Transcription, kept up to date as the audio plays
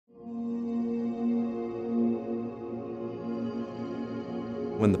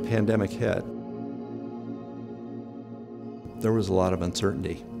When the pandemic hit, there was a lot of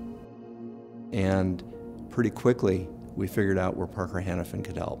uncertainty. And pretty quickly, we figured out where Parker Hannifin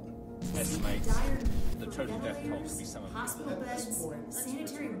could help. Estimates the total death toll to be some of hospital beds,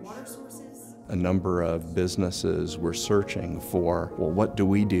 sanitary water sources. A number of businesses were searching for, well, what do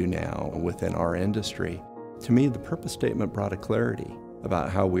we do now within our industry? To me, the purpose statement brought a clarity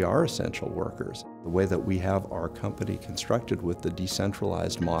about how we are essential workers. The way that we have our company constructed with the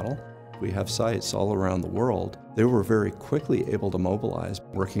decentralized model, we have sites all around the world. They were very quickly able to mobilize,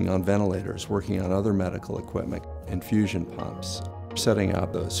 working on ventilators, working on other medical equipment, infusion pumps, setting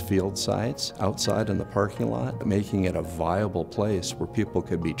up those field sites outside in the parking lot, making it a viable place where people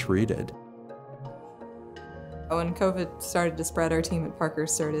could be treated. When COVID started to spread, our team at Parker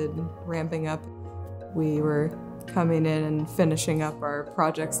started ramping up. We were coming in and finishing up our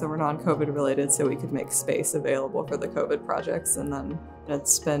projects that were non-COVID related so we could make space available for the COVID projects, and then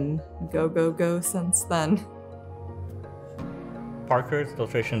it's been go, go, go since then. Parker's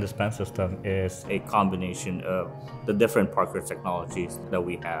filtration dispense system is a combination of the different Parker technologies that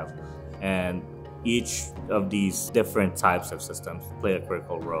we have, and each of these different types of systems play a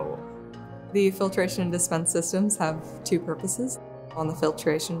critical role. The filtration and dispense systems have two purposes. On the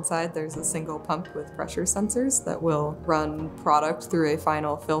filtration side, there's a single pump with pressure sensors that will run product through a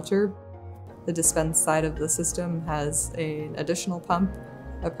final filter. The dispense side of the system has an additional pump,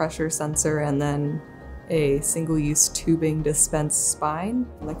 a pressure sensor, and then a single-use tubing dispense spine.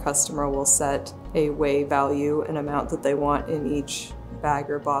 The customer will set a weigh value, an amount that they want in each bag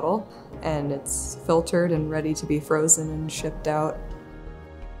or bottle, and it's filtered and ready to be frozen and shipped out.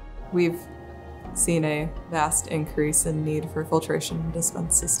 We've seen a vast increase in need for filtration and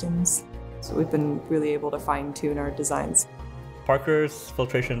dispense systems, so we've been really able to fine-tune our designs. Parker's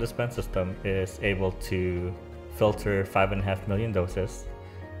filtration dispense system is able to filter 5.5 million doses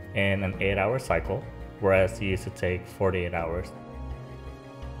in an 8-hour cycle, whereas it used to take 48 hours.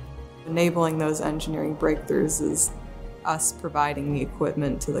 Enabling those engineering breakthroughs is us providing the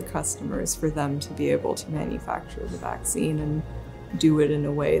equipment to the customers for them to be able to manufacture the vaccine and do it in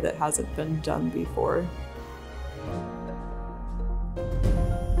a way that hasn't been done before.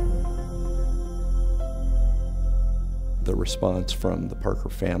 The response from the Parker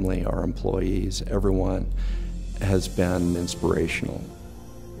family, our employees, everyone has been inspirational.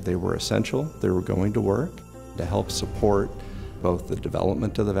 They were essential. They were going to work to help support both the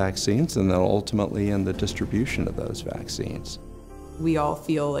development of the vaccines and then ultimately in the distribution of those vaccines. We all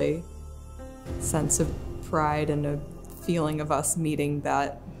feel a sense of pride and a feeling of us meeting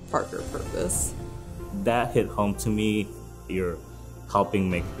that Parker purpose. That hit home to me. You're helping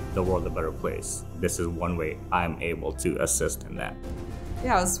make the world a better place. This is one way I'm able to assist in that.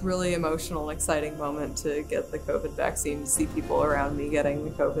 Yeah, it was a really emotional and exciting moment to get the COVID vaccine, to see people around me getting the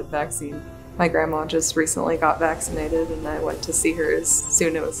COVID vaccine. My grandma just recently got vaccinated and I went to see her as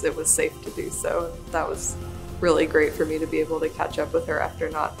soon as it was safe to do so. That was really great for me to be able to catch up with her after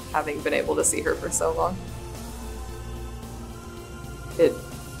not having been able to see her for so long. It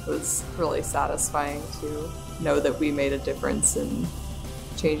was really satisfying to know that we made a difference in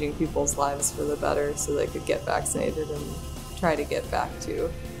changing people's lives for the better so they could get vaccinated and try to get back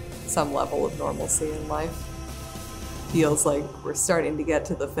to some level of normalcy in life. Feels like we're starting to get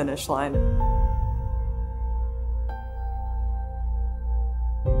to the finish line.